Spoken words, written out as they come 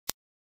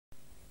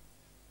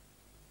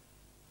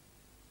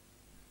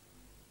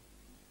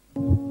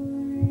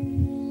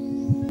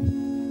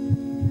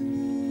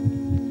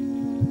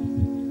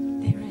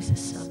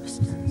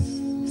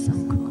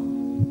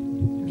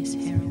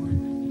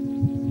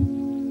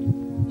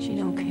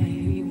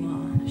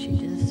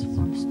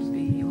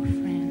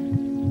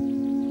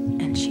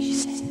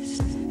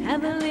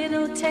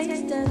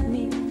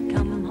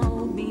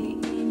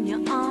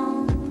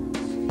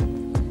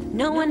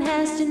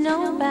has to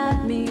know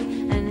about me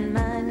and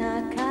my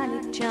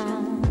narcotic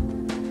charm.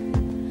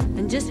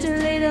 And just a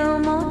little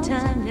more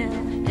time now,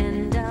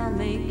 and I'll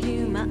make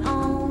you my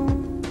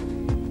own.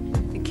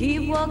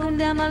 Keep walking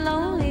down my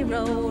lonely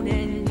road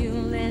and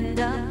you'll end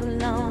up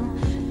alone.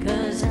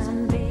 'Cause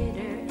I'm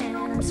bitter and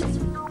I'm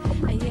sweet.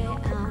 Yeah,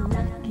 I'll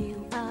knock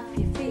you off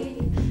your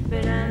feet,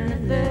 but I'm the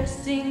first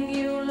thing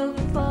you look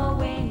for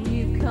when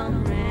you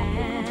come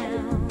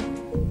round.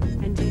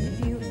 And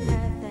if you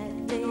have that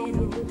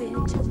little bit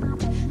too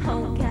much,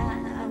 oh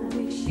God, I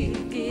wish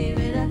you'd give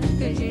it up.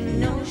 'Cause you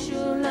know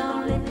she'll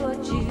only put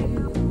you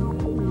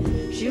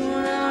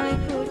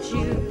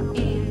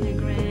in the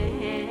ground.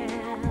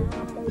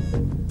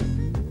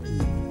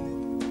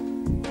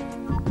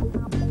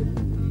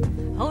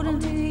 Holding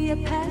to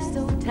your past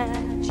so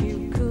tight you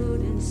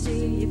couldn't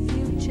see your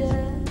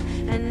future.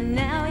 And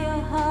now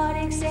your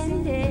heartache's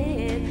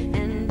ended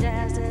and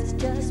ours has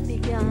just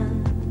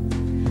begun.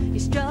 You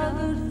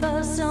struggled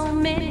for so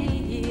many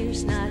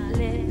years, not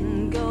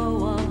letting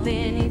go of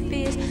any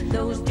fears.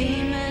 Those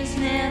demons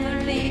never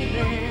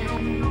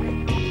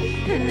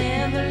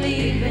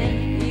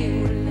leaving you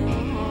alone.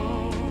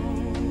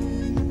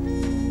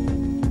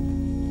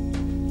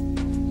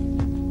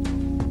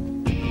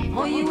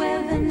 All you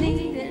ever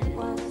needed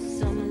was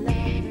some love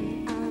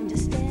and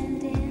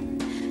understanding.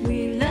 We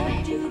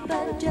loved you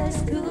but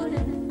just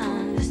couldn't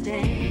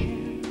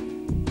understand.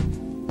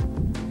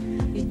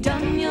 You've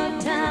done your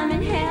time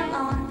in hell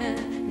on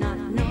earth, not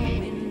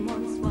knowing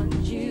once what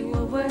you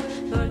were worth.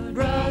 But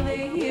brother,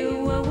 you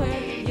were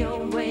worth your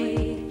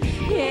weight.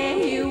 Yeah,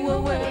 you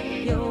were worth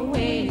your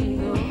weight in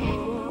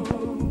gold.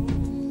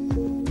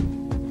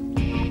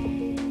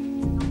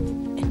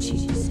 And she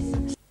says,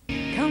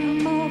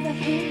 come over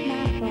here,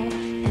 my boy,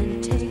 and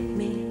take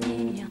me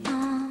in your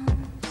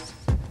arms.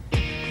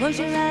 Close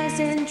your eyes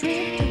and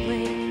drift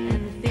away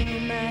and feel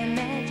my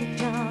magic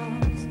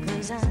charms.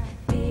 'Cause I'm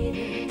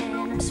bitter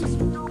and I'm sweet.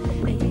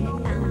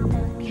 Yeah, I'll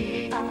knock you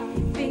off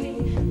your feet,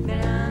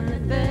 but I'm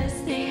the first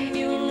thing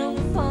you look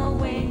for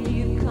when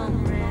you come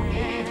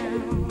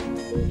round.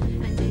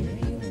 And if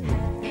you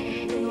have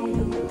that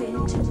little bit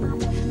too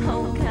much,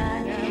 oh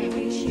God, I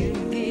wish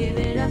you'd give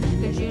it up.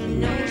 'Cause you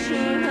know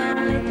she'll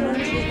only put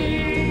you in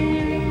the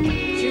ground.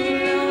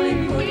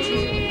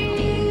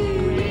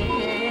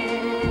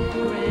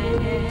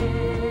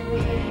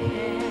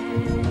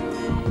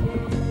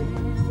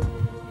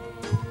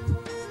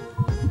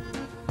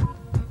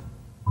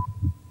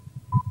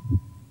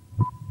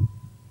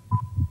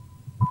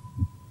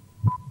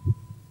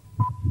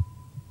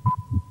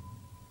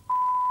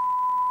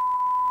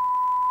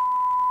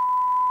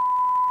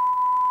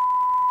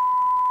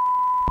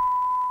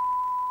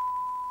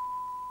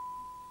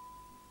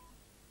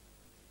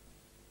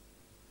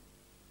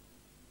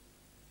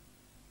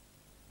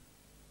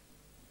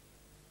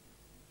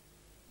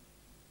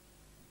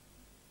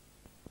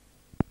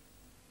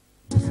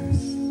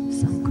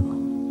 Some call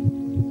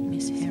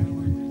Miss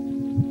Heroin.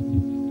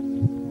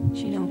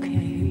 She don't care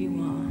who you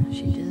are,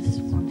 she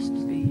just wants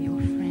to be your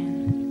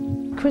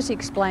friend. Chris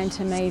explained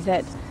to me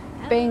that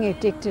being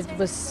addicted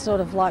was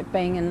sort of like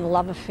being in a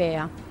love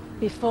affair.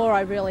 Before,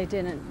 I really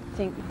didn't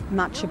think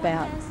much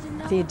about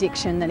the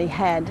addiction that he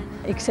had,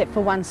 except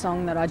for one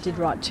song that I did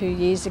write 2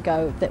 years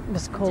ago that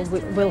was called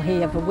Will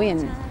He Ever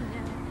Win?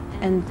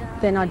 And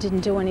then I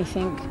didn't do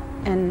anything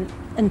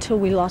until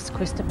we lost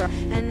Christopher.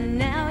 And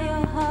now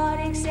your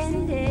heartache's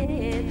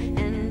ended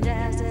and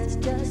ours has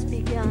just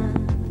begun.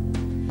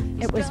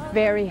 It was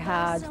very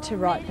hard to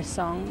write the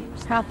song.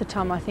 Half the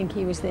time I think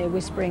he was there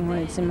whispering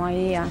words in my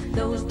ear.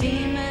 Those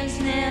demons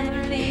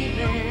never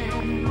leaving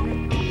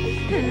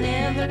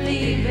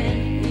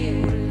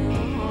you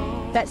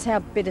alone. That's how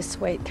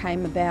Bittersweet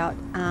came about,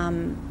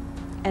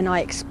 and I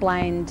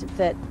explained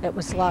that it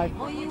was like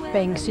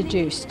being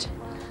seduced.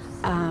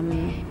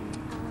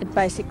 It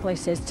basically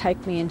says,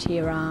 take me into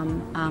your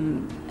arm,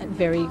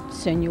 very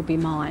soon you'll be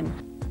mine.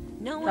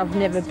 I've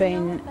never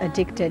been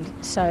addicted,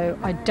 so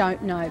I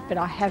don't know, but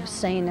I have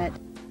seen it.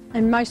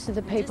 And most of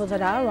the people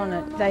that are on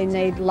it, they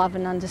need love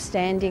and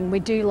understanding. We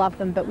do love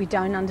them, but we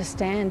don't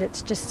understand.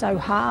 It's just so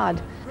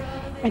hard.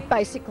 It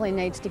basically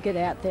needs to get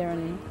out there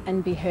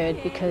and be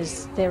heard,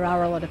 because there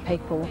are a lot of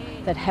people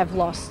that have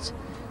lost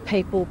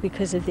people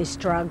because of this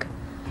drug.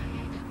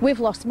 We've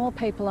lost more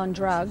people on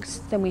drugs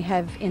than we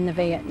have in the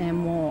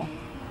Vietnam War.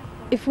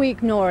 If we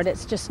ignore it,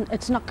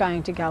 it's not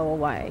going to go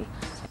away.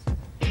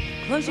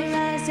 Close your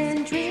eyes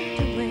and drift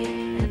away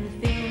and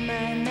feel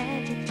my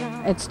magic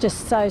charm. It's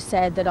just so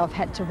sad that I've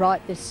had to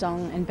write this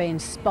song and be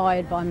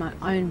inspired by my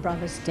own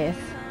brother's death.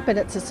 But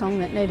it's a song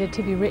that needed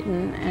to be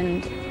written,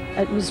 and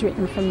it was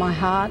written from my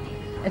heart.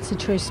 It's a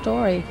true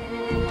story.